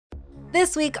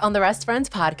This week on the Rest Friends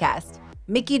podcast,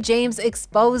 Mickie James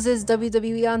exposes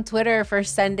WWE on Twitter for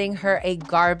sending her a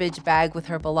garbage bag with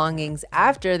her belongings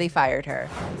after they fired her.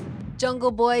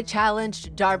 Jungle Boy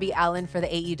challenged Darby Allin for the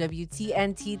AEW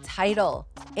TNT title.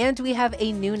 And we have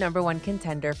a new #1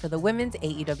 contender for the Women's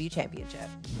AEW Championship.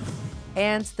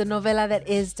 And the novela that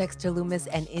is Dexter Lumis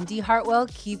and Indy Hartwell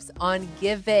keeps on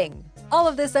giving. All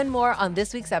of this and more on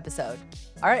this week's episode.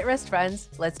 All right, Rest Friends,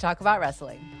 let's talk about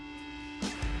wrestling.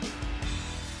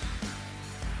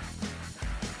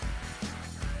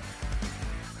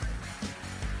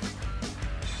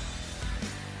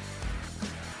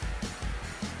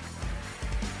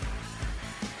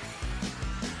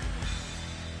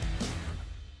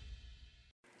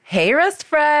 Hey, Rest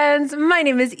Friends. My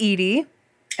name is Edie.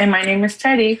 And my name is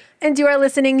Teddy. And you are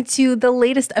listening to the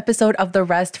latest episode of the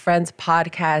Rest Friends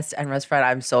podcast. And Rest Friend,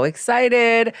 I'm so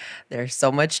excited. There's so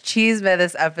much cheesemate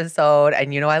this episode.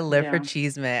 And you know I live for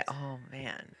cheesemate. Oh,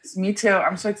 man. Me too.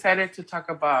 I'm so excited to talk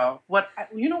about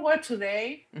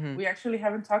today we actually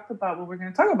haven't talked about what we're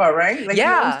going to talk about, right? Like, you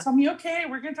always tell me, okay,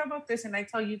 we're going to talk about this. And I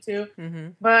tell you too.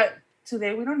 But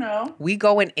today, we don't know. We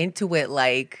going into it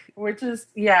like... We're just,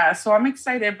 so I'm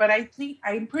excited. But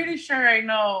I'm pretty sure I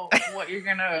know what you're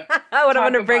going to what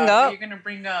I'm going to bring up. What you're going to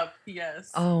bring up,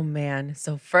 yes. Oh, man.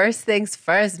 So first things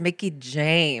first, Mickie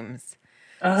James.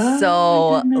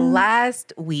 So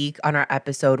last week on our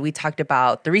episode, we talked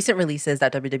about the recent releases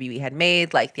that WWE had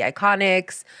made, like the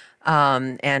Iconics.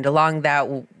 And along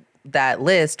that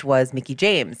list was Mickie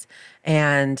James.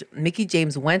 And Mickie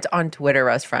James went on Twitter,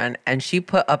 Rest Friend, and she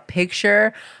put a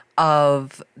picture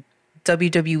of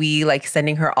WWE like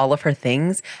sending her all of her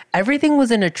things. Everything was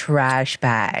in a trash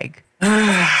bag.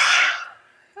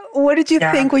 What did you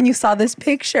think when you saw this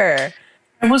picture?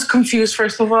 I was confused,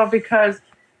 first of all, because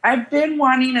I've been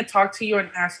wanting to talk to you and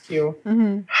ask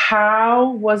you, how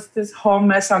was this whole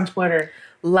mess on Twitter?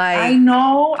 Like, I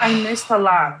know I missed a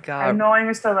lot. God. I know I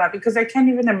missed a lot because I can't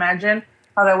even imagine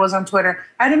how that was on Twitter.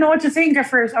 I didn't know what to think at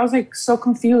first. I was like so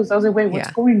confused. I was like, wait,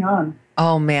 what's going on?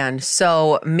 Oh, man.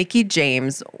 So Mickie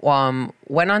James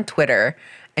went on Twitter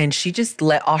and she just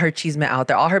let all her cheesemate out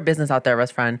there, all her business out there,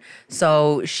 Rest Friend.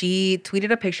 So she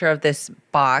tweeted a picture of this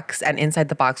box, and inside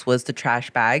the box was the trash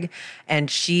bag.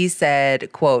 And she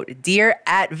said, quote, "Dear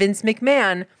 @Vince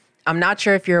McMahon, I'm not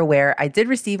sure if you're aware, I did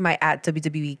receive my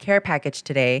 @WWE care package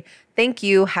today. Thank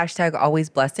you. #always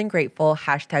blessed and grateful.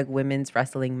 #women's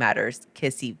wrestling matters.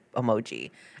 Kissy emoji."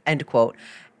 End quote.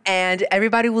 And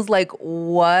everybody was like,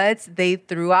 what? They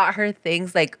threw out her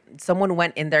things. Like someone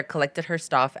went in there, collected her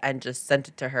stuff, and just sent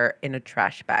it to her in a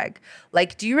trash bag.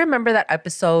 Like, do you remember that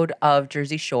episode of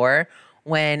Jersey Shore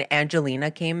when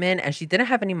Angelina came in and she didn't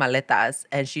have any maletas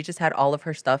and she just had all of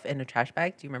her stuff in a trash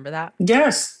bag? Do you remember that?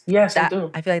 Yes, I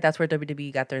do. I feel like that's where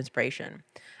WWE got their inspiration.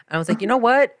 And I was like, you know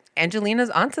what?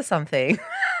 Angelina's onto something.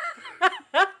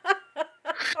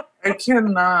 I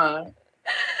cannot.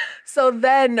 So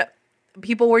then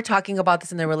people were talking about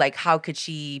this and they were like, how could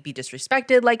she be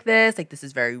disrespected like this? Like, this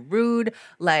is very rude.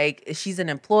 Like, she's an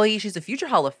employee. She's a future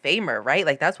Hall of Famer, right?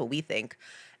 Like, that's what we think.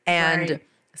 And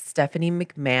Stephanie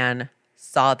McMahon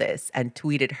saw this and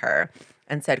tweeted her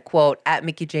and said, quote,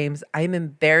 @Mickie James, I am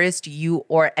embarrassed you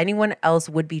or anyone else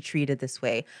would be treated this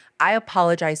way. I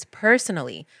apologize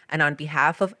personally. And on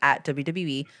behalf of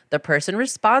 @WWE, the person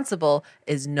responsible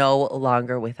is no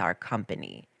longer with our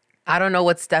company. I don't know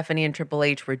what Stephanie and Triple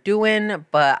H were doing,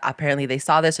 but apparently they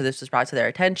saw this or this was brought to their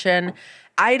attention.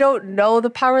 I don't know the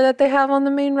power that they have on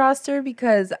the main roster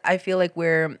because I feel like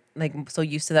we're like so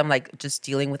used to them like just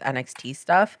dealing with NXT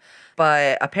stuff.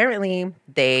 But apparently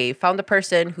they found the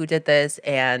person who did this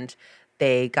and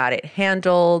they got it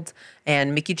handled.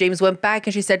 And Mickie James went back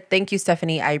and she said, "Thank you,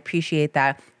 Stephanie. I appreciate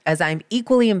that. As I'm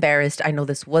equally embarrassed, I know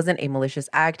this wasn't a malicious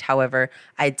act. However,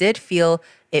 I did feel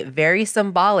it very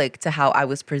symbolic to how I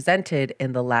was presented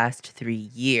in the last 3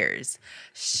 years."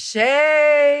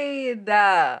 Shade.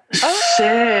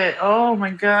 Shit. Oh my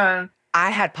God.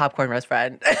 I had popcorn, Rest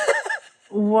Friend.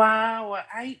 Wow.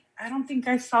 I don't think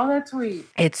I saw that tweet.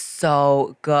 It's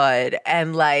so good.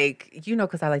 And like, you know,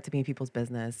 because I like to be in people's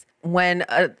business. When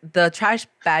the trash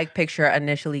bag picture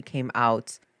initially came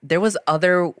out, there was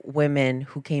other women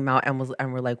who came out and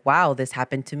were like, wow, this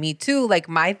happened to me too. Like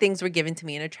my things were given to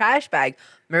me in a trash bag.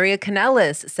 Maria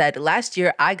Kanellis said, last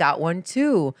year I got one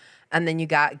too. And then you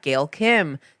got Gail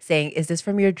Kim saying, is this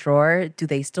from your drawer? Do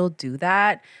they still do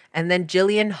that? And then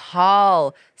Jillian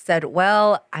Hall said,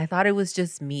 well, I thought it was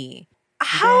just me.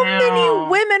 How many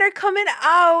women are coming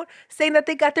out saying that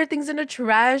they got their things in a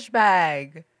trash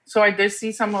bag? So I did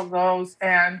see some of those,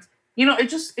 and you know, it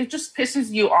just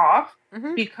pisses you off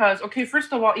because, okay,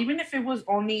 first of all, even if it was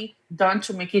only done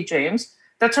to Mickie James,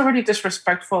 that's already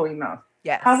disrespectful enough.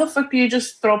 Yes. How the fuck do you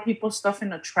just throw people's stuff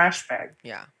in a trash bag?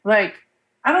 Yeah. Like,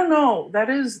 I don't know. That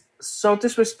is so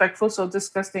disrespectful, so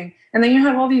disgusting. And then you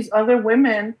have all these other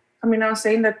women coming out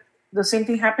saying that the same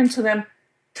thing happened to them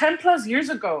 10 plus years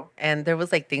ago. And there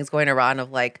was like things going around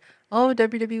of like, oh,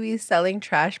 WWE is selling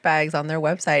trash bags on their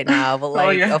website now. But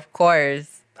like, of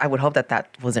course, I would hope that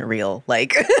that wasn't real.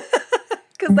 Like,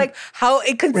 because like how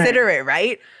inconsiderate,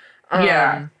 right?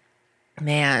 Yeah.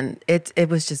 Man, it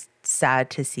was just sad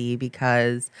to see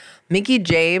because Mickie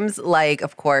James, like,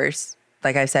 of course,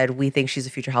 like I said, we think she's a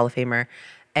future Hall of Famer.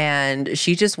 And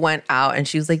she just went out and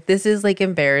she was like, this is like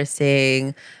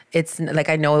embarrassing. It's like,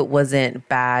 I know it wasn't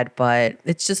bad, but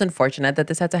it's just unfortunate that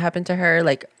this had to happen to her.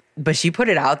 Like, but she put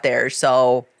it out there.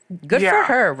 So good for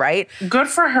her, right? Good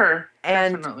for her.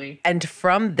 And, definitely. And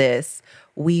from this,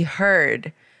 we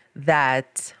heard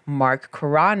that Mark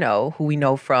Carrano, who we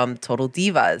know from Total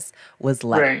Divas, was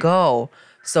let go.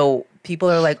 So people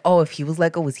are like, oh, if he was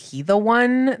let go, was he the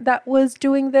one that was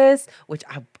doing this? Which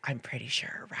I'm pretty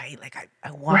sure, right? Like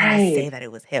I want to say that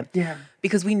it was him. Yeah.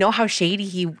 Because we know how shady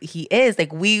he is.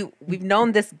 Like we've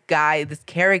known this guy, this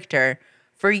character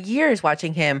for years,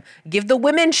 watching him give the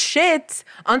women shit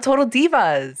on Total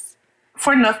Divas.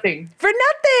 For nothing. For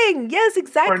nothing. Yes,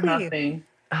 exactly. For nothing.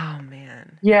 Oh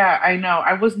man. Yeah, I know.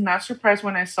 I was not surprised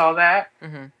when I saw that.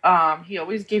 Mm-hmm. He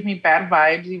always gave me bad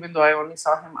vibes, even though I only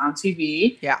saw him on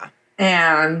TV. Yeah.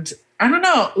 And I don't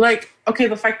know, like, okay,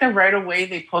 the fact that right away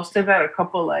they posted that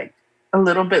a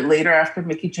little bit later after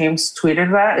Mickie James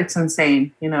tweeted that, it's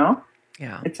insane, you know?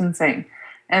 Yeah. It's insane.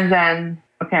 And then,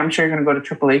 okay, I'm sure you're going to go to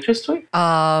Triple H's tweet.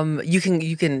 You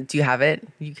can, do you have it?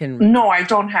 You can. No, I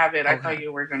don't have it. Okay. I thought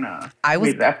you were going to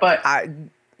read that, but.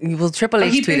 Triple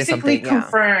H tweeted something. He basically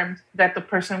confirmed that the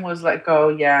person was let go,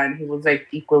 and he was like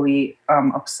equally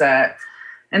upset.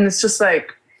 And it's just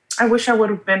like, I wish I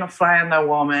would have been a fly on that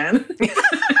wall, man.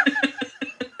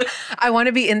 I want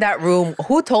to be in that room.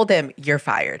 Who told him you're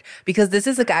fired? Because this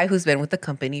is a guy who's been with the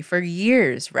company for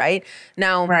years, right?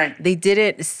 Now, they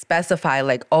didn't specify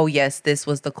like, oh, yes, this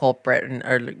was the culprit,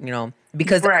 or, you know,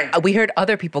 because we heard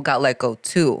other people got let go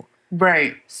too.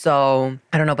 Right. So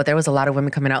I don't know, but there was a lot of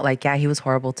women coming out like, yeah, he was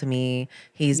horrible to me.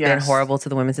 He's been horrible to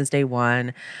the women since day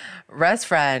one. Rest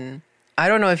friend, I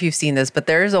don't know if you've seen this, but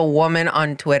there's a woman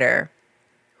on Twitter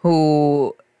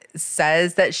who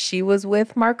says that she was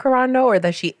with Mark Carrano, or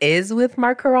that she is with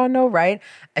Mark Carrano, right?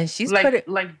 And she's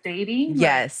like dating?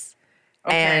 Yes.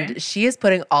 Okay. And she is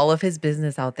putting all of his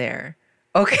business out there.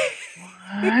 Okay.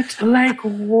 What? Like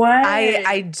what?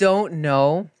 I don't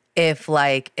know if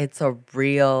like it's a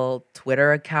real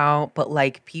Twitter account, but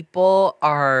like people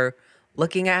are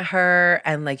looking at her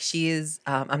and like she's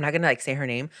I'm not gonna like say her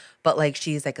name, but like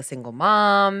she's like a single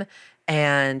mom,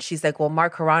 and she's like, well,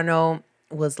 Mark Carrano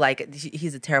was like,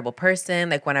 he's a terrible person.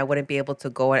 Like when I wouldn't be able to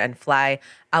go and fly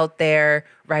out there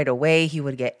right away, he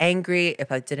would get angry.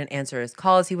 If I didn't answer his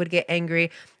calls, he would get angry.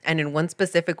 And in one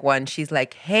specific one, she's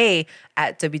like, hey,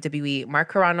 at WWE,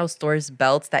 Mark Carrano stores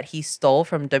belts that he stole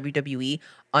from WWE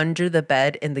under the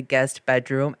bed in the guest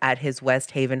bedroom at his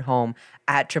West Haven home,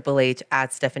 at Triple H,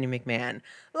 at Stephanie McMahon.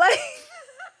 Like,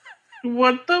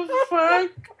 what the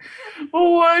fuck?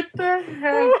 What the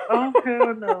heck? Oh,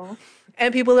 hell no.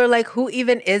 And people are like, who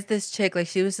even is this chick? Like,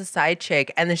 she was a side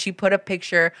chick. And then she put a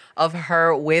picture of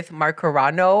her with Mark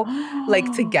Carrano,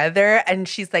 like, together. And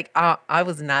she's like, I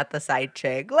was not the side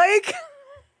chick. Like,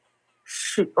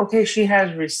 okay, she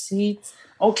has receipts.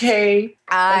 Okay.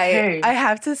 I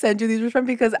have to send you these from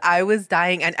because I was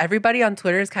dying. And everybody on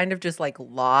Twitter is kind of just, like,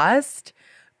 lost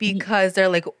because they're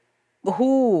like,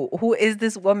 who is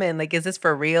this woman? Like, is this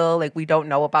for real? Like, we don't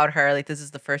know about her. Like, this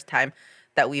is the first time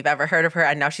that we've ever heard of her,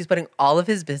 and now she's putting all of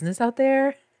his business out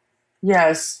there.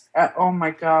 Yes. Oh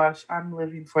my gosh, I'm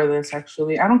living for this.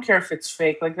 Actually, I don't care if it's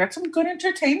fake. Like, that's some good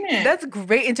entertainment. That's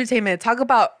great entertainment. Talk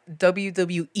about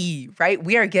WWE, right?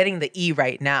 We are getting the E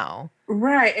right now.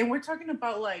 Right, and we're talking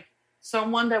about like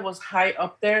someone that was high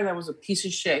up there that was a piece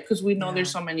of shit, because we know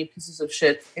there's so many pieces of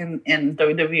shit in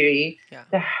WWE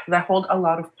that hold a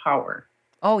lot of power.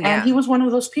 Oh yeah, and he was one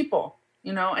of those people.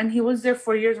 You know, and he was there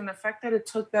for years, and the fact that it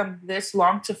took them this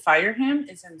long to fire him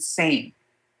is insane.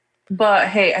 But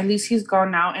hey, at least he's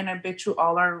gone now, and I bet you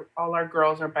all our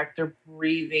girls are back there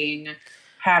breathing,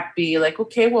 happy. Like,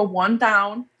 okay, well, one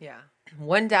down. Yeah,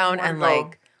 one down, and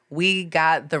like we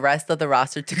got the rest of the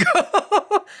roster to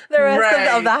go, the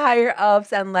rest of the higher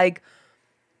ups, and like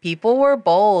people were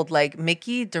bold. Like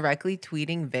Mickie directly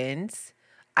tweeting Vince.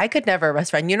 I could never, best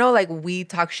friend. You know, like we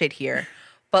talk shit here.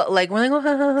 But like, we're like,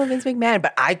 oh, Vince McMahon.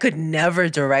 But I could never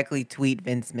directly tweet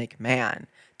Vince McMahon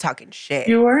talking shit.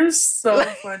 You are so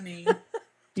funny.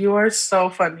 You are so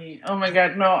funny. Oh my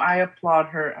God. No, I applaud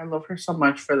her. I love her so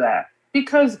much for that.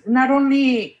 Because not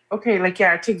only, okay, like,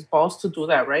 yeah, it takes balls to do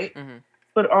that, right? Mm-hmm.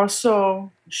 But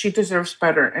also, she deserves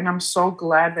better. And I'm so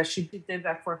glad that she did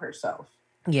that for herself.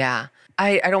 Yeah.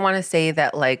 I don't want to say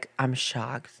that, like, I'm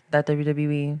shocked that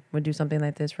WWE would do something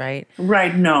like this, right?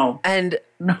 Right. No. And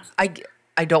no.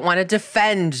 I don't want to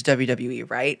defend WWE,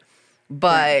 right?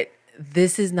 But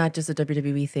this is not just a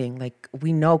WWE thing. Like,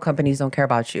 we know companies don't care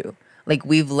about you. Like,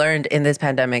 we've learned in this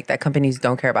pandemic that companies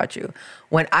don't care about you.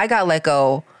 When I got let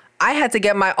go, I had to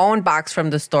get my own box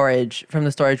from the storage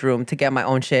room to get my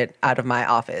own shit out of my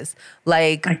office.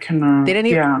 Like, I cannot. They didn't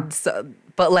even. Yeah.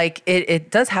 But like, it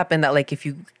does happen that, like, if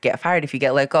you get fired, if you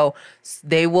get let go,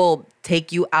 they will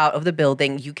take you out of the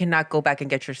building. You cannot go back and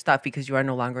get your stuff because you are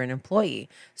no longer an employee.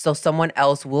 So someone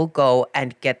else will go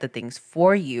and get the things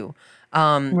for you.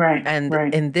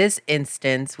 In this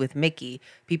instance with Mickie,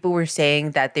 people were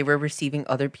saying that they were receiving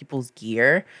other people's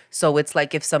gear. So it's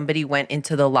like if somebody went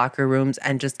into the locker rooms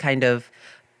and just kind of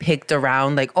picked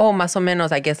around, like, oh, más o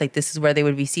menos, I guess, like, this is where they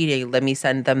would be seating. Let me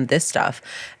send them this stuff.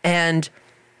 And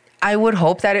I would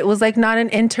hope that it was, like, not an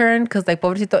intern, because, like,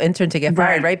 pobrecito intern to get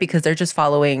fired, right? Because they're just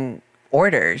following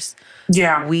orders.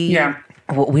 Yeah. We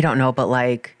don't know, but,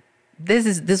 like, this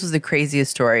was the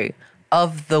craziest story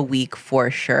of the week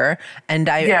for sure. And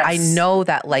I know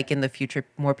that, like, in the future,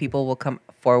 more people will come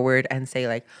forward and say,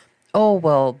 like, oh,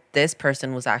 well, this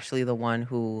person was actually the one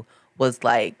who was,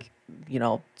 like, you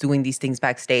know, doing these things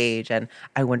backstage. And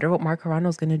I wonder what Mark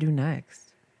Carrano's going to do next.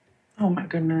 Oh my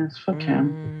goodness. Fuck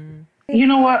him. You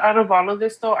know what? Out of all of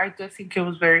this, though, I did think it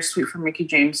was very sweet for Mickie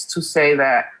James to say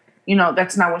that, you know,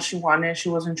 that's not what she wanted. She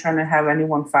wasn't trying to have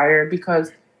anyone fired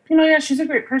because, you know, yeah, she's a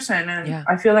great person. And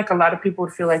I feel like a lot of people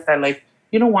would feel like that, like,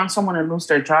 you don't want someone to lose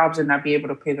their jobs and not be able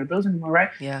to pay their bills anymore, right?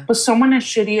 Yeah. But someone as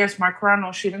shitty as Mark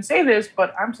Carrano, she didn't say this,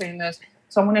 but I'm saying this.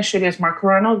 Someone as shitty as Mark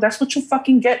Carrano, that's what you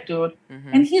fucking get, dude. Mm-hmm.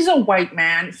 And he's a white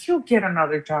man. He'll get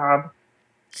another job.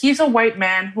 He's a white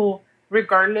man who,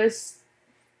 regardless,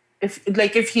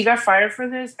 if he got fired for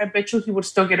this, I bet you he would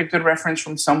still get a good reference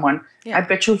from someone. Yeah. I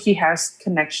bet you he has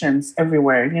connections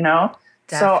everywhere, you know?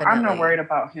 Definitely. So I'm not worried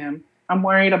about him. I'm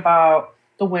worried about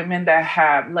the women that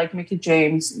have, like Mickie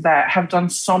James, that have done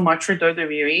so much for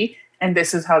WWE, and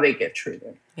this is how they get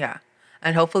treated. Yeah.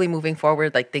 And hopefully moving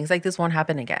forward, like, things like this won't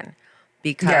happen again.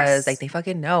 Because, like, they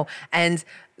fucking know. And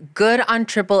good on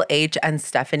Triple H and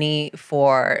Stephanie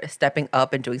for stepping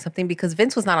up and doing something, because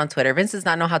Vince was not on Twitter. Vince does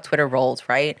not know how Twitter rolls,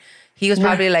 right? He was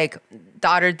probably like,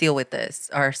 daughter, deal with this.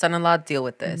 Or son-in-law, deal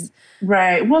with this.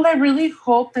 Right. Well, I really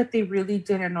hope that they really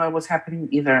didn't know it was happening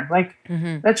either. Like,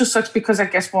 that just sucks because I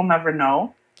guess we'll never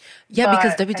know. Yeah, but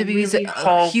because WWE is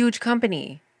a huge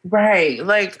company. Right.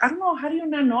 Like, I don't know. How do you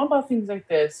not know about things like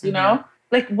this, you know?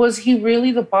 Like, was he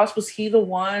really the boss? Was he the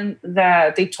one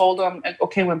that they told him,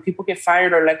 okay, when people get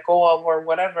fired or let go of or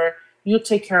whatever, you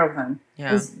take care of them?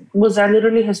 Yeah. Was that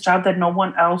literally his job that no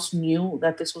one else knew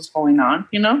that this was going on,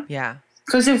 you know? Yeah.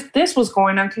 Because if this was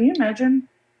going on, can you imagine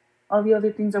all the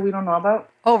other things that we don't know about?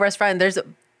 Oh, Rest Friend, there's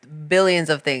billions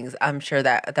of things I'm sure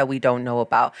that we don't know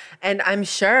about. And I'm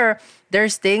sure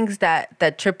there's things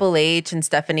that Triple H and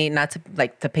Stephanie, not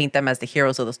to paint them as the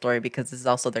heroes of the story, because this is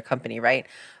also their company, right?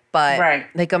 But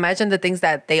like, imagine the things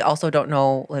that they also don't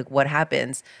know, like what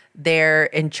happens. They're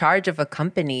in charge of a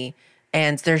company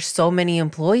and there's so many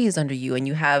employees under you and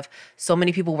you have so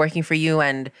many people working for you,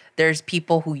 and there's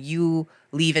people who you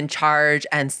leave in charge,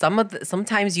 and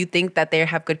sometimes you think that they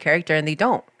have good character and they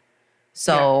don't.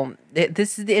 So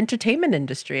this is the entertainment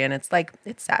industry, and it's like,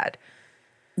 it's sad.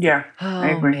 Yeah,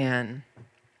 I agree. Man.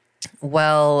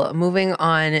 Well, moving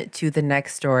on to the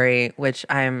next story, which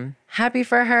I'm happy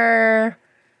for her,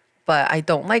 but I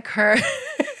don't like her.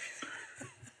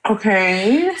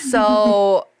 Okay.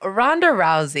 So Ronda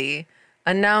Rousey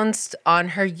announced on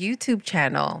her YouTube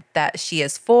channel that she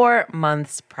is 4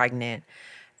 months pregnant.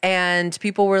 And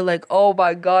people were like, oh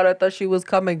my God, I thought she was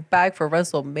coming back for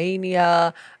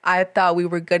WrestleMania. I thought we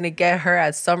were going to get her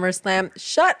at SummerSlam.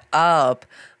 Shut up.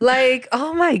 Like,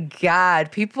 oh my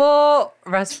God. People,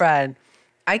 Rest Friend,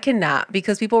 I cannot.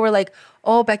 Because people were like,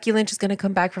 oh, Becky Lynch is going to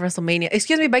come back for WrestleMania.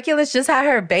 Excuse me, Becky Lynch just had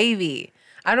her baby.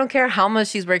 I don't care how much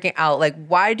she's working out. Like,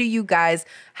 why do you guys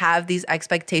have these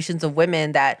expectations of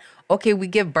women that, okay, we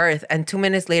give birth and 2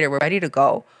 minutes later we're ready to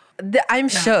go? I'm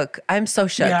shook. I'm so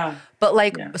shook. Yeah.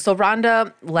 But so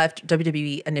Ronda left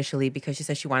WWE initially because she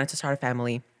said she wanted to start a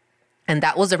family. And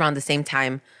that was around the same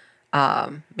time,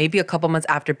 maybe a couple months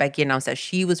after Becky announced that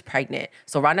she was pregnant.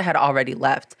 So Ronda had already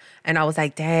left. And I was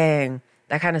like, dang,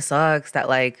 that kind of sucks that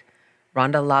like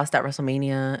Ronda lost at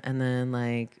WrestleMania, and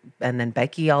then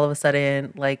Becky all of a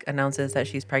sudden like announces that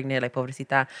she's pregnant, like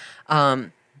pobrecita.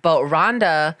 But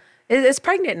Ronda is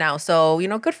pregnant now. So,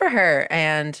 good for her.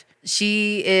 And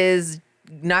she is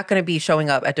not going to be showing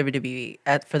up at WWE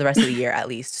for the rest of the year, at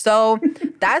least. So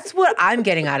that's what I'm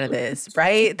getting out of this,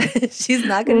 right? She's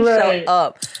not going to show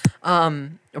up.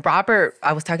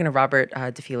 I was talking to Robert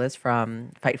DeFelice from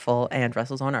Fightful and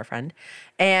WrestleZone, our friend.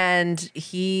 And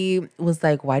he was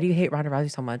like, why do you hate Ronda Rousey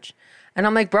so much? And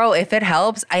I'm like, bro, if it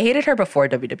helps, I hated her before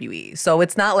WWE. So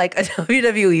it's not like a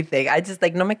WWE thing. I just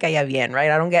no me caía bien,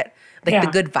 right? I don't get the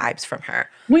good vibes from her.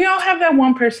 We all have that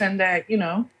one person that,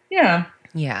 yeah.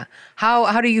 Yeah.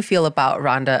 How do you feel about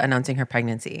Ronda announcing her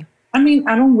pregnancy? I mean,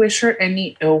 I don't wish her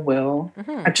any ill will.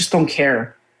 Mm-hmm. I just don't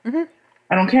care. Mm-hmm.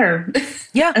 I don't care.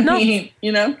 Yeah, I mean,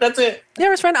 that's it. Yeah,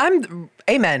 best friend,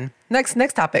 amen.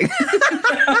 Next topic.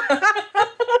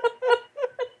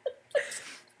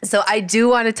 So I do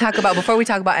want to talk about, before we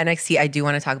talk about NXT, I do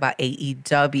want to talk about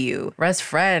AEW. Rest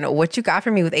friend, what you got for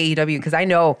me with AEW? Because I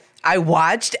know I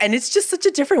watched and it's just such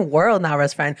a different world now,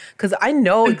 Rest friend, because I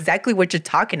know exactly what you're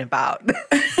talking about.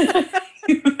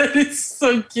 That is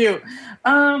so cute.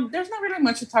 There's not really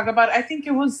much to talk about. I think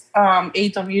it was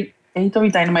AEW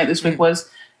Dynamite this week was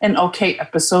an okay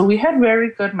episode. We had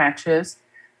very good matches.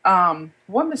 One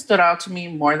that stood out to me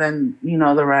more than,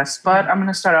 the rest. But I'm going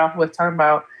to start off with talking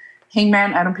about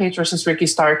Hangman Adam Page versus Ricky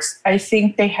Starks. I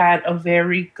think they had a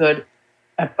very good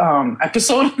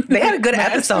episode. They had a good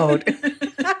episode.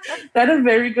 They had a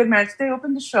very good match. They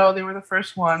opened the show. They were the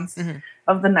first ones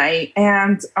of the night.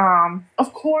 And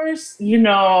of course,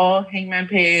 Hangman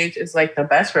Page is like the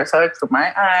best wrestler to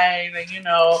my eye. And,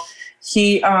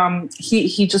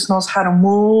 he just knows how to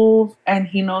move and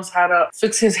he knows how to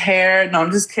fix his hair. No,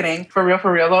 I'm just kidding. For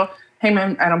real though.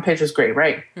 Hangman Adam Page is great,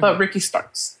 right? Mm-hmm. But Ricky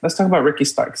Starks. Let's talk about Ricky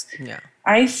Starks. Yeah.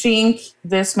 I think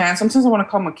this man, sometimes I want to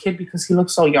call him a kid because he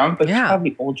looks so young, but he's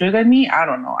probably older than me. I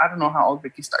don't know. I don't know how old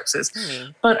Ricky Starks is.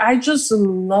 Mm-hmm. But I just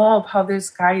love how this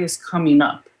guy is coming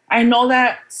up. I know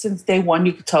that since day one,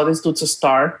 you could tell this dude's a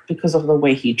star because of the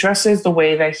way he dresses, the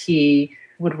way that he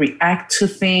would react to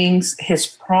things, his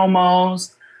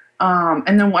promos.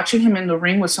 And then watching him in the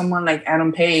ring with someone like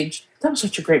Adam Page, that was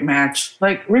such a great match.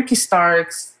 Like Ricky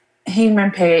Starks, Hangman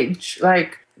Page,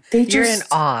 you're in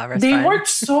awe. They worked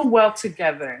so well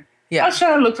together. Yeah. I'll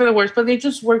try to look for the words, but they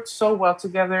just worked so well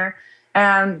together.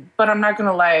 But I'm not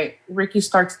gonna lie, Ricky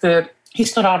Starks he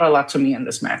stood out a lot to me in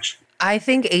this match. I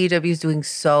think AEW is doing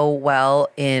so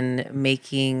well in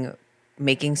making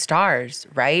stars,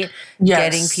 right? Yes.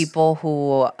 Getting people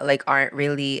who aren't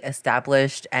really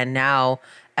established, and now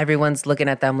everyone's looking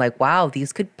at them like, wow,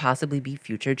 these could possibly be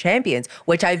future champions,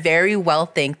 which I very well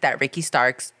think that Ricky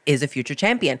Starks is a future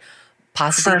champion.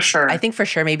 Possibly. For sure. I think for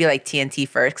sure maybe TNT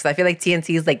first, because I feel like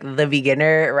TNT is the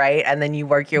beginner, right? And then you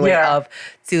work your way up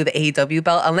to the AEW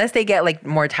belt, unless they get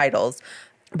more titles.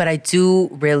 But I do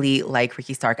really like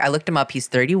Ricky Stark. I looked him up. He's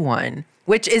 31,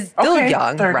 which is still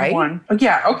young, 31. Right?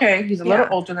 Yeah, okay. He's a little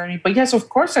older than me. But yes, of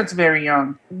course, that's very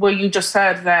young. Well, you just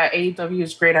said that AEW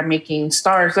is great at making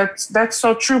stars. That's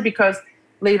so true because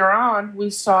later on, we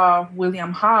saw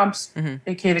William Hobbs,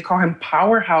 aka they call him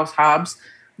Powerhouse Hobbs,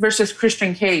 versus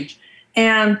Christian Cage.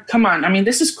 And come on, I mean,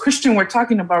 this is Christian we're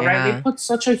talking about, right? They put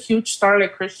such a huge star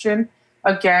like Christian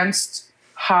against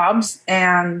Hobbs,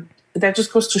 and that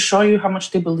just goes to show you how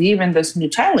much they believe in this new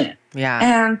talent. Yeah.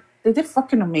 And they did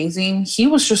fucking amazing. He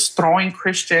was just throwing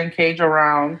Christian Cage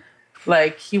around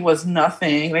like he was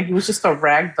nothing. Like he was just a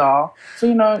rag doll. So,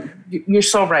 you're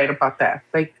so right about that.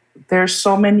 There's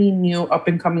so many new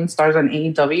up-and-coming stars on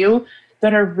AEW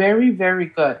that are very, very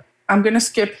good. I'm going to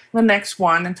skip the next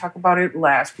one and talk about it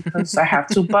last because I have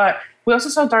to. But we also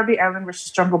saw Darby Allin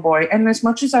versus Jungle Boy. And as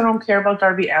much as I don't care about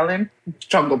Darby Allin,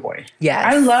 Jungle Boy. Yes.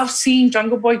 I love seeing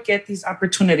Jungle Boy get these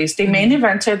opportunities. They main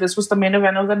evented. This was the main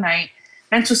event of the night.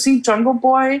 And to see Jungle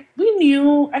Boy, we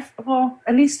knew,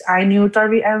 at least I knew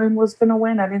Darby Allin was going to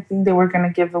win. I didn't think they were going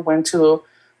to give the win to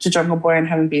Jungle Boy and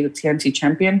have him be the TNT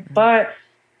champion. But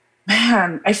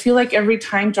man, I feel like every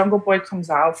time Jungle Boy comes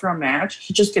out for a match,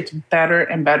 he just gets better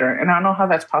and better. And I don't know how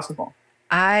that's possible.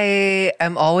 I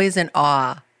am always in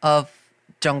awe of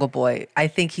Jungle Boy. I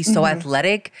think he's so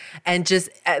athletic and just,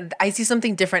 I see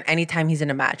something different anytime he's in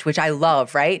a match, which I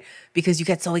love, right? Because you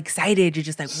get so excited. You're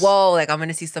just like, whoa, I'm going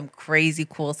to see some crazy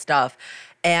cool stuff.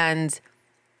 And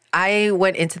I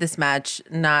went into this match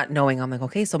not knowing, I'm like,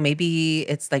 okay, so maybe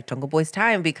it's Jungle Boy's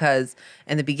time, because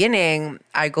in the beginning,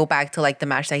 I go back to the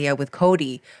match that he had with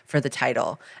Cody for the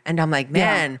title. And I'm like,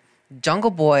 man,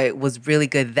 Jungle Boy was really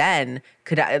good then.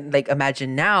 Could I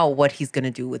imagine now what he's going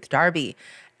to do with Darby?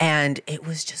 And it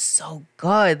was just so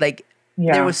good.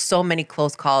 There was so many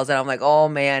close calls and I'm like, oh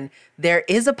man, there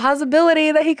is a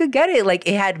possibility that he could get it.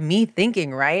 It had me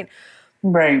thinking, right?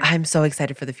 Right. I'm so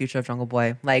excited for the future of Jungle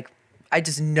Boy. Like, I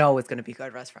just know it's going to be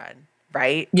good, best friend.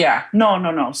 Right? Yeah.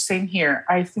 No. Same here.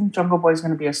 I think Jungle Boy is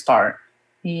going to be a star.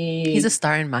 He's a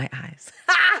star in my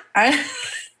eyes.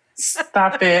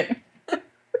 Stop it.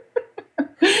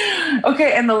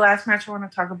 Okay, and the last match I want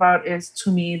to talk about is,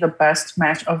 to me, the best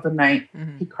match of the night.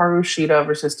 Hikaru Shida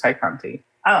versus Tay Conti.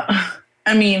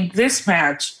 I mean, this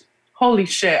match, holy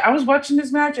shit. I was watching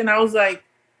this match and I was like,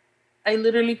 I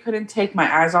literally couldn't take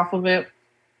my eyes off of it.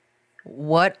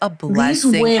 What a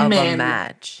blessing of a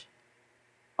match.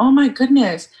 Oh my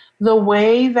goodness. The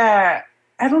way that,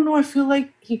 I don't know, I feel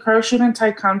like Hikaru Shida and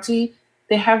Tay Conti,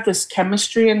 they have this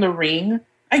chemistry in the ring.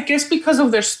 I guess because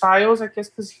of their styles. I guess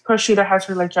because Hikaru Shida has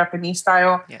her like Japanese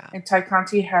style, and Tay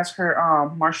Conti has her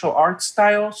martial arts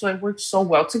style. So it works so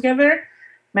well together.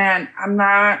 Man, I'm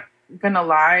not gonna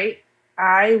lie.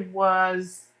 I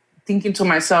was thinking to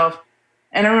myself,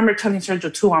 and I remember telling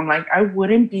Sergio too, I'm like, I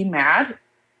wouldn't be mad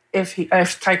if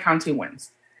Tay Conti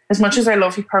wins. As much as I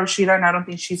love Hikaru Shida, and I don't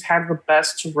think she's had the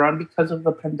best run because of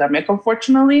the pandemic,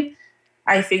 unfortunately,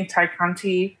 I think Tay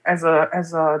Conti as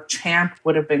a champ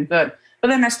would have been good. But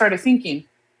then I started thinking,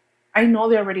 I know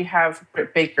they already have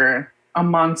Britt Baker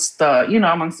amongst the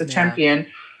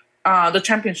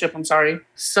championship, I'm sorry.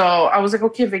 So I was like,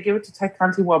 okay, if they give it to Tay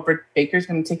Conti, well, Britt Baker's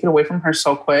going to take it away from her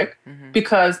so quick,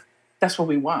 because that's what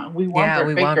we want. We want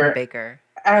Britt Baker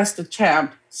as the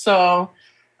champ. So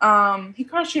Hikaru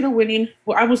Shida winning,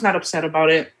 well, I was not upset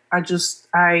about it. I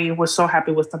was so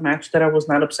happy with the match that I was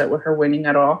not upset with her winning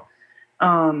at all.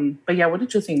 But yeah, what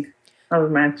did you think of the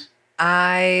match?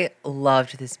 I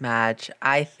loved this match.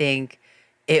 I think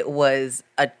it was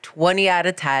a 20 out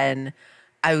of 10.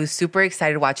 I was super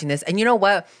excited watching this. And you know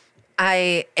what?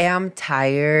 I am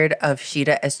tired of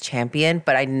Shida as champion,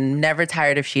 but I'm never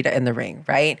tired of Shida in the ring,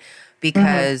 right?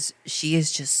 Because she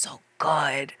is just so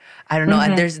good. I don't know.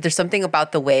 And there's something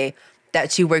about the way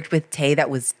that she worked with Tay that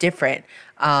was different.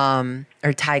 Or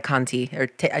Tay Conti, or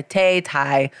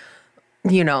Tay,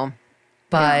 you know.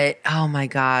 But, oh my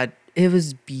God. It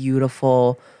was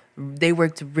beautiful. They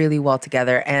worked really well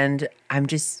together. And I'm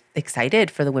just excited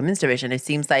for the women's division. It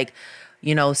seems like,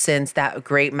 you know, since that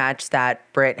great match that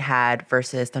Britt had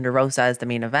versus Thunder Rosa as the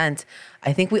main event,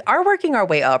 I think we are working our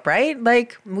way up, right?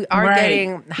 Like, we are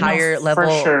getting higher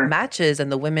level matches, and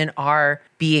the women are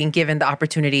being given the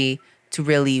opportunity to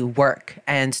really work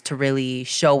and to really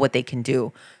show what they can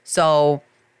do. So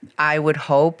I would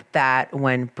hope that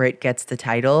when Britt gets the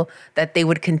title, that they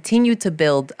would continue to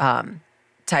build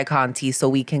Tay Conti so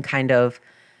we can kind of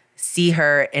see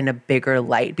her in a bigger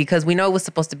light, because we know it was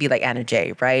supposed to be like Anna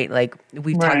Jay, right? Like,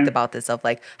 we've talked about this of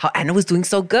like how Anna was doing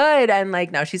so good and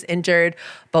like now she's injured,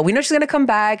 but we know she's going to come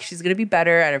back. She's going to be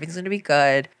better and everything's going to be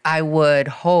good. I would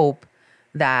hope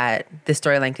that the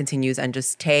storyline continues and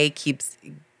just Tay keeps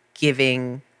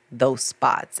giving those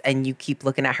spots and you keep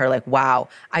looking at her like, wow,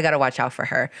 I got to watch out for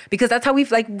her, because that's how we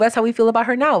feel about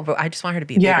her now. But I just want her to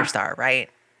be a bigger star, right?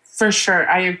 For sure.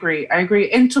 I agree.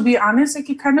 And to be honest, like,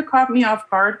 it kind of caught me off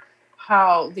guard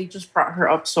how they just brought her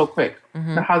up so quick,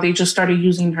 how they just started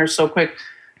using her so quick.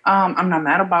 I'm not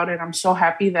mad about it. I'm so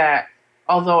happy that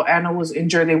although Anna was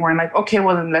injured, they weren't like, okay,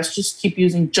 well then let's just keep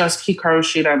using just Hikaru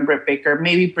Shida and Britt Baker.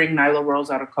 Maybe bring Nyla Rose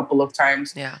out a couple of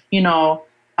times, you know.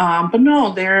 But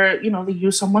no, they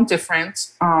use someone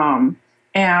different. And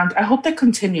I hope that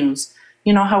continues.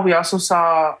 You know how we also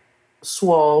saw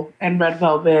Swole and Red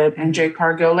Velvet and Jade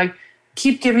Cargill, like,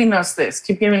 keep giving us this,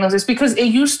 because we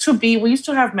used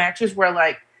to have matches where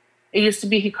like it used to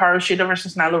be Hikaru Shida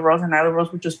versus Nyla Rose, and Nyla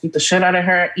Rose would just beat the shit out of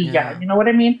her. Yeah, you know what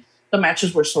I mean? The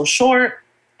matches were so short,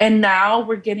 and now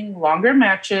we're getting longer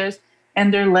matches,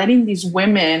 and they're letting these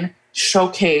women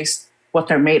showcase what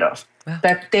they're made of. Wow.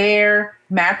 That their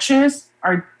matches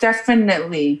are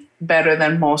definitely better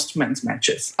than most men's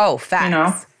matches. Oh, facts. You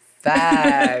know?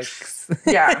 Facts.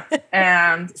 Yeah.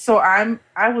 And so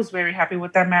I was very happy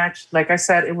with that match. Like I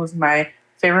said, it was my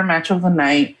favorite match of the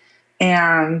night.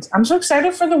 And I'm so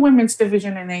excited for the women's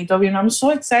division in AEW. And I'm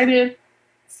so excited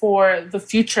for the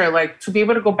future, like to be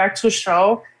able to go back to a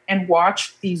show and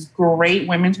watch these great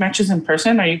women's matches in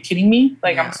person. Are you kidding me?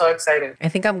 Like, I'm so excited. I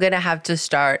think I'm going to have to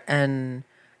start an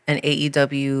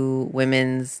AEW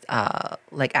women's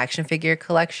like action figure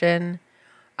collection.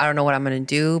 I don't know what I'm going to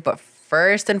do, but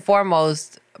first and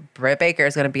foremost, Britt Baker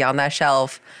is going to be on that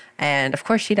shelf, and of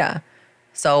course Shida.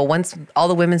 So once all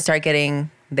the women start getting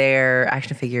their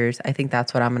action figures, I think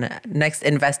that's what I'm going to next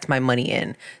invest my money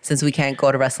in, since we can't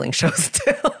go to wrestling shows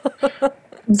still.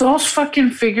 Those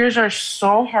fucking figures are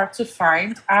so hard to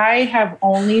find. I have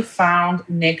only found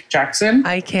Nick Jackson.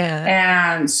 I can't.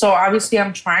 And so obviously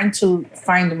I'm trying to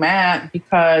find Matt,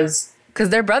 because Because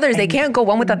they're brothers. They can't go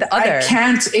one without the other. I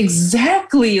can't.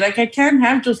 Exactly. Like, I can't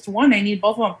have just one. I need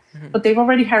both of them. But they've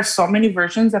already had so many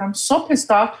versions that I'm so pissed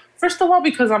off. First of all,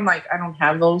 because I'm like, I don't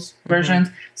have those versions.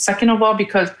 Second of all,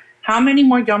 because how many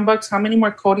more Young Bucks, how many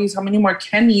more Codys, how many more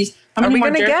Kennys, how many more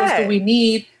Jerichos do we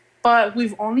need? But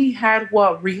we've only had,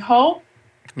 Riho?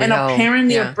 And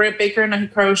apparently a Britt Baker and a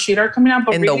Hikaru Shida are coming out.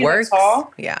 But in really, the works? that's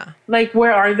all. Yeah. Like,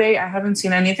 where are they? I haven't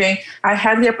seen anything. I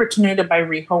had the opportunity to buy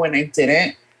Riho and I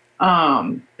didn't.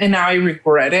 And now I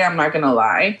regret it. I'm not going to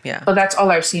lie. Yeah. But that's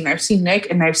all I've seen. I've seen Nick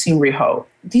and I've seen Riho.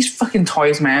 These fucking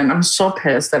toys, man. I'm so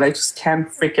pissed that I just can't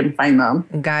freaking find them.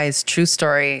 Guys, true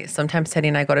story. Sometimes Teddy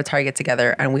and I go to Target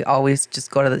together and we always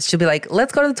just go to she'll be like,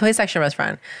 let's go to the toy section, best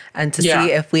friend. And to see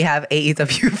if we have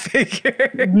AEW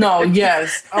figures. No,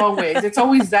 yes. Always. It's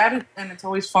always that and it's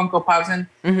always Funko Pops. And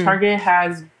Target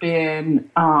has been,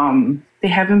 they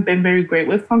haven't been very great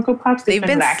with Funko Pops. They've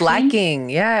been slacking.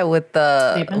 Yeah, with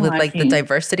like the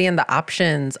diversity and the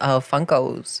options of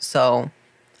Funkos. So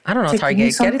I don't know,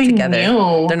 Target, get it together.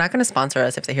 New. They're not going to sponsor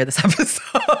us if they hear this episode.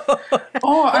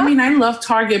 I mean, I love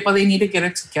Target, but they need to get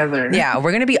it together. Yeah, we're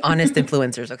going to be honest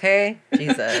influencers, okay?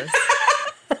 Jesus.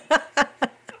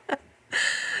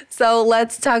 So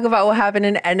let's talk about what happened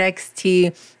in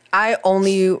NXT. I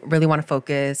only really want to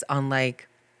focus on like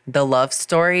the love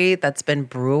story that's been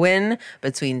brewing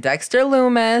between Dexter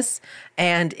Lumis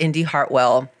and Indy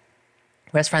Hartwell.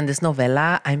 Best friend, this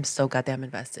novela, I'm so goddamn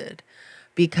invested.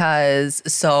 Because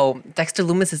Dexter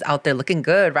Lumis is out there looking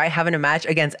good, right? Having a match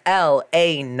against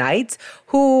LA Knight,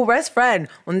 who, best friend,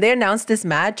 when they announced this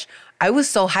match, I was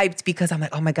so hyped because I'm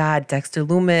like, oh my God, Dexter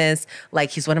Lumis,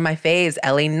 like he's one of my faves,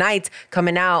 LA Knight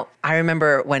coming out. I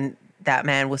remember when that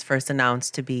man was first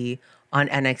announced to be on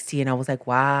NXT and I was like,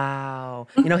 wow.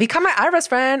 You know, he caught my eye, best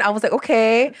friend. I was like,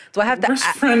 okay, do I have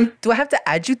to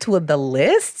add you to the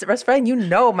list? Best friend, you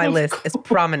know my list is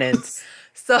prominent.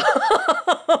 So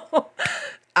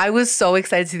I was so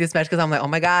excited to see this match because I'm like, oh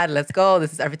my God, let's go.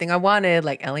 This is everything I wanted.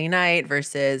 Like LA Knight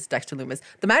versus Dexter Lumis.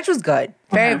 The match was good.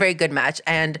 Very, very good match.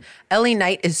 And LA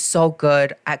Knight is so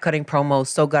good at cutting promos,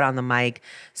 so good on the mic.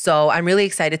 So I'm really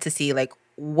excited to see like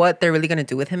what they're really going to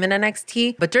do with him in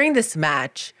NXT. But during this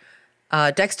match,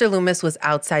 Dexter Lumis was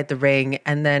outside the ring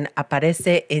and then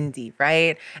aparece Indy,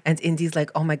 right? And Indy's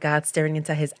like, oh my God, staring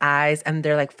into his eyes and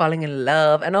they're like falling in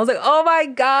love. And I was like, oh my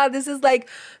God, this is like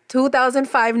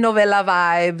 2005 novela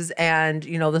vibes. And,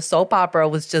 you know, the soap opera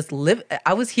was just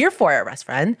I was here for it, best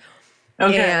friend.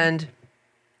 Okay. And,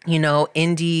 you know,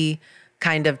 Indy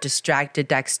kind of distracted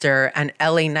Dexter and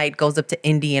LA Knight goes up to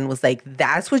Indy and was like,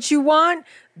 that's what you want?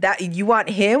 That you want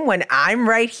him when I'm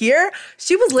right here?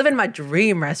 She was living my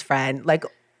dream, best friend. Like,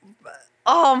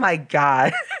 oh my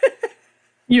God.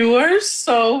 You are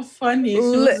so funny. She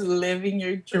was living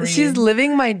your dream. She's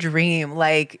living my dream.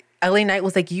 Like, LA Knight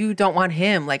was like, you don't want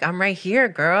him. Like, I'm right here,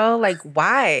 girl. Like,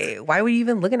 why? Why were you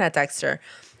even looking at Dexter?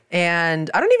 And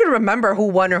I don't even remember who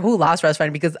won or who lost, best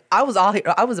friend, because I was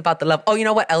about to love. Oh, you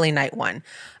know what? LA Knight won.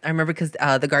 I remember because the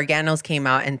Garganos came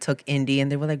out and took Indy, and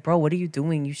they were like, bro, what are you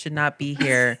doing? You should not be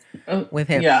here with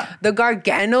him. Yeah. The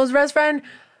Garganos, best friend,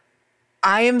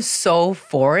 I am so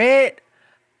for it.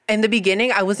 In the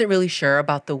beginning, I wasn't really sure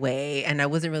about the way, and I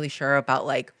wasn't really sure about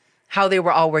like how they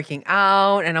were all working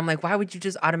out. And I'm like, why would you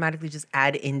just automatically just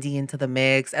add Indy into the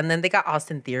mix? And then they got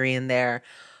Austin Theory in there.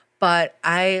 But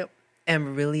I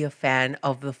am really a fan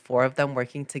of the four of them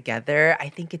working together. I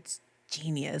think it's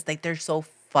genius. Like they're so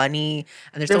funny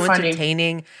and they're so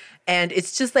entertaining. And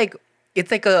it's just like it's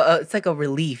like a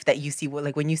relief that you see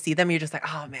like when you see them, you're just like,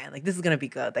 oh man, like this is gonna be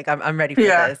good. Like I'm ready for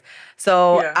this.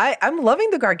 So I'm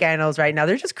loving the Garganos right now.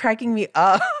 They're just cracking me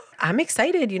up. I'm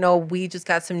excited. You know, we just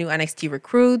got some new NXT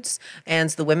recruits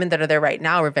and the women that are there right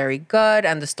now are very good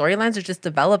and the storylines are just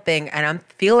developing and I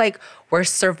feel like we're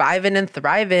surviving and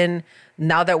thriving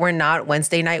now that we're not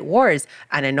Wednesday Night Wars.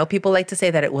 And I know people like to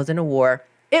say that it wasn't a war.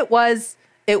 It was,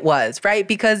 right?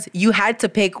 Because you had to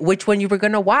pick which one you were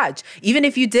going to watch. Even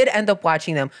if you did end up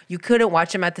watching them, you couldn't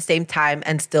watch them at the same time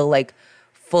and still like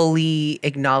fully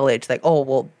acknowledge like, oh,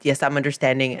 well, yes, I'm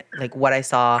understanding like what I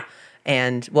saw.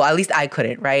 And well, at least I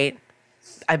couldn't, right?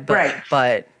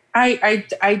 But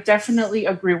I definitely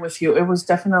agree with you. It was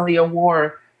definitely a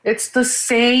war. It's the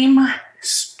same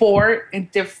sport in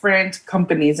different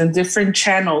companies and different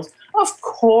channels. Of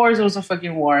course, it was a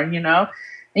fucking war, you know?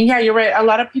 And yeah, you're right. A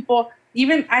lot of people,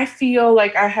 even I feel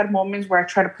like I had moments where I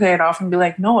try to play it off and be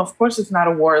like, no, of course it's not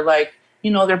a war. Like,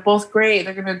 you know, they're both great.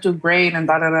 They're going to do great and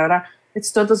da-da-da-da. It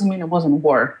still doesn't mean it wasn't a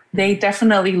war. They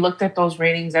definitely looked at those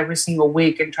ratings every single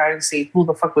week and tried to see who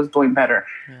the fuck was doing better.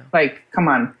 Yeah. Like, come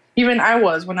on. Even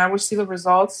when I would see the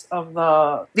results of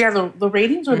the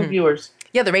ratings or the viewers?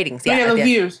 Yeah, the ratings. Yeah, the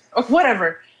views.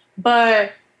 Whatever.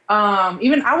 But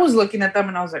even I was looking at them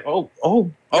and I was like,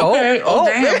 okay,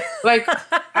 damn. Like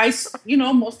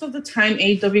most of the time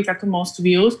AEW got the most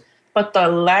views, but the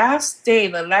last day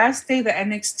that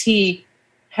NXT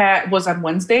was on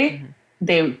Wednesday,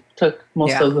 they took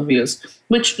most of the views,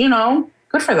 which,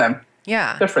 good for them.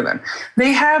 Yeah. Good for them.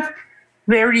 They have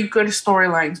very good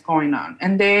storylines going on,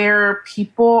 and their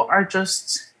people are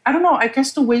just, I don't know, I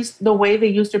guess the way they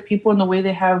use their people and the way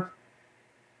they have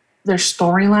their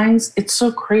storylines, it's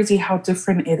so crazy how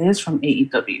different it is from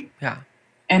AEW. Yeah.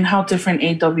 And how different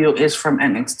AEW is from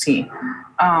NXT.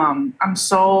 I'm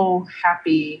so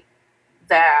happy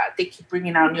that they keep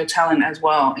bringing out new talent as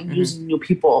well and using new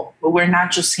people. But we're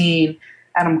not just seeing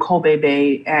Adam Cole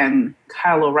and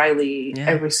Kyle O'Reilly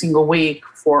every single week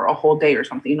for a whole day or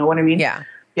something. You know what I mean? Yeah.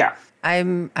 Yeah.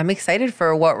 I'm excited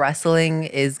for what wrestling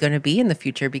is going to be in the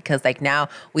future, because like now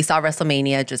we saw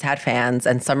WrestleMania just had fans,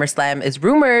 and SummerSlam is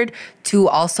rumored to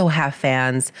also have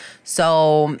fans.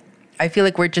 So I feel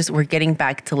like we're getting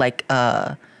back to like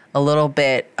a little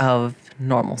bit of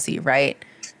normalcy, right?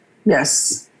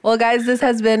 Yes. Well, guys, this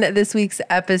has been this week's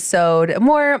episode.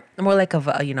 More like of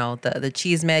the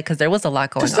cheesemate, because there was a lot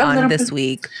going on this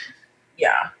week.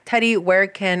 Yeah. Teddy, where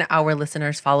can our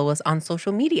listeners follow us on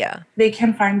social media? They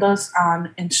can find us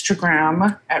on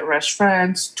Instagram at Rest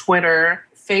Friends, Twitter,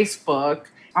 Facebook.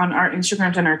 On our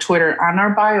Instagrams and our Twitter, on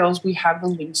our bios, we have the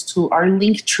links to our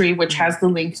Linktree, which has the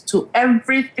links to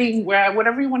everything,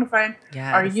 whatever you want to find.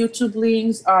 Yes. Our YouTube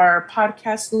links, our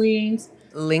podcast links.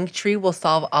 Linktree will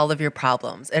solve all of your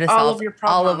problems. It has solved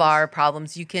all of our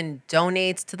problems. You can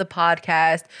donate to the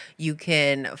podcast. You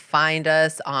can find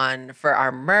us for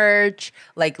our merch,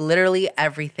 like literally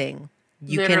everything.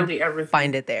 You can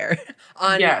find it there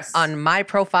on my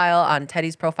profile, on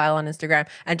Teddy's profile on Instagram,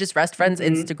 and just Rest Friends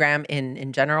Instagram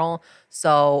in general.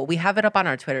 So we have it up on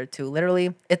our Twitter too.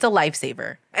 Literally, it's a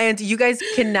lifesaver. And you guys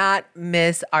cannot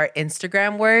miss our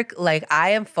Instagram work. Like,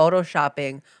 I am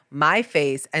photoshopping my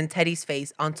face and Teddy's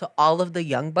face onto all of the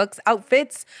Young Bucks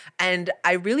outfits. And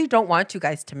I really don't want you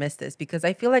guys to miss this, because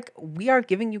I feel like we are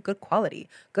giving you good quality,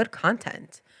 good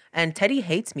content. And Teddy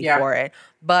hates me for it,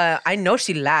 but I know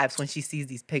she laughs when she sees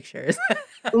these pictures.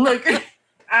 Look,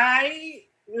 I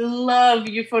love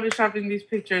you photoshopping these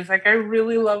pictures. Like, I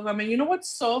really love them. And you know what's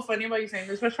so funny about you saying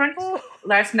this, restaurant?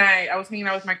 Last night, I was hanging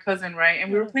out with my cousin, right?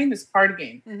 And we were playing this card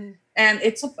game. And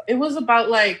it was about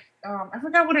like, I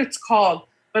forgot what it's called,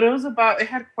 but it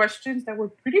had questions that were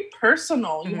pretty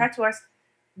personal. You had to ask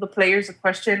the players a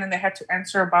question and they had to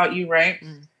answer about you, right?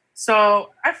 So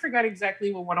I forgot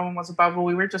exactly what one of them was about, but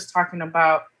we were just talking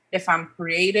about if I'm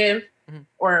creative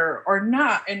or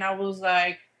not. And I was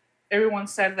like, everyone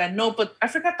said that no, but I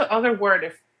forgot the other word.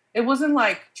 If it wasn't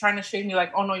like trying to shame me,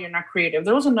 like, oh no, you're not creative.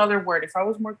 There was another word. If I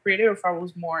was more creative, if I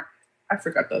was more, I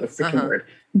forgot the other freaking word.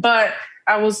 But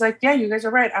I was like, yeah, you guys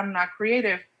are right. I'm not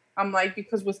creative. I'm like,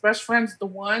 because with Best Friends, the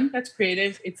one that's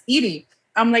creative, it's Edie.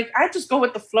 I'm like, I just go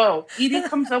with the flow. Edie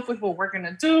comes up with what we're going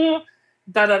to do,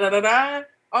 da-da-da-da-da.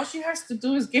 All she has to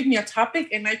do is give me a topic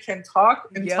and I can talk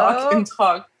and talk and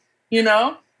talk,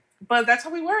 But that's how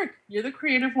we work. You're the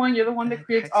creative one. You're the one that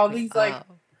creates all these like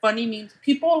funny memes.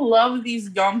 People love these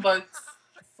Young Bucks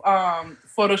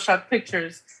Photoshop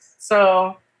pictures.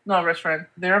 So, no, restaurant,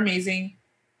 they're amazing.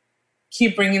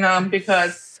 Keep bringing them,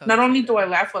 because not only do I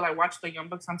laugh while I watch the Young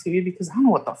Bucks on TV, because I don't know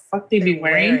what the fuck they be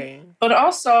wearing, but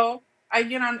also I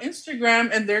get on Instagram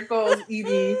and there goes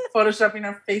Edie photoshopping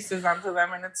her faces onto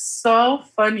them, and it's so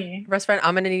funny. Restaurant,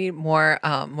 I'm gonna need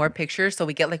more pictures so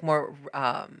we get like more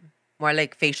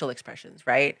like facial expressions,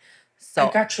 right? So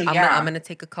I got you, I'm gonna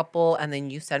take a couple and then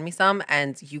you send me some,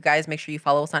 and you guys make sure you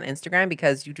follow us on Instagram,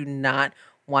 because you do not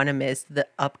want to miss the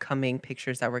upcoming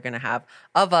pictures that we're gonna have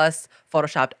of us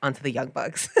photoshopped onto the Young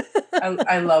Bucks.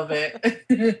 I love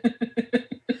it.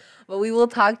 But we will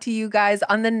talk to you guys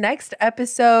on the next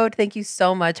episode. Thank you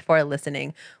so much for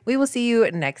listening. We will see you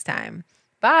next time.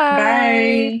 Bye.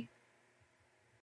 Bye.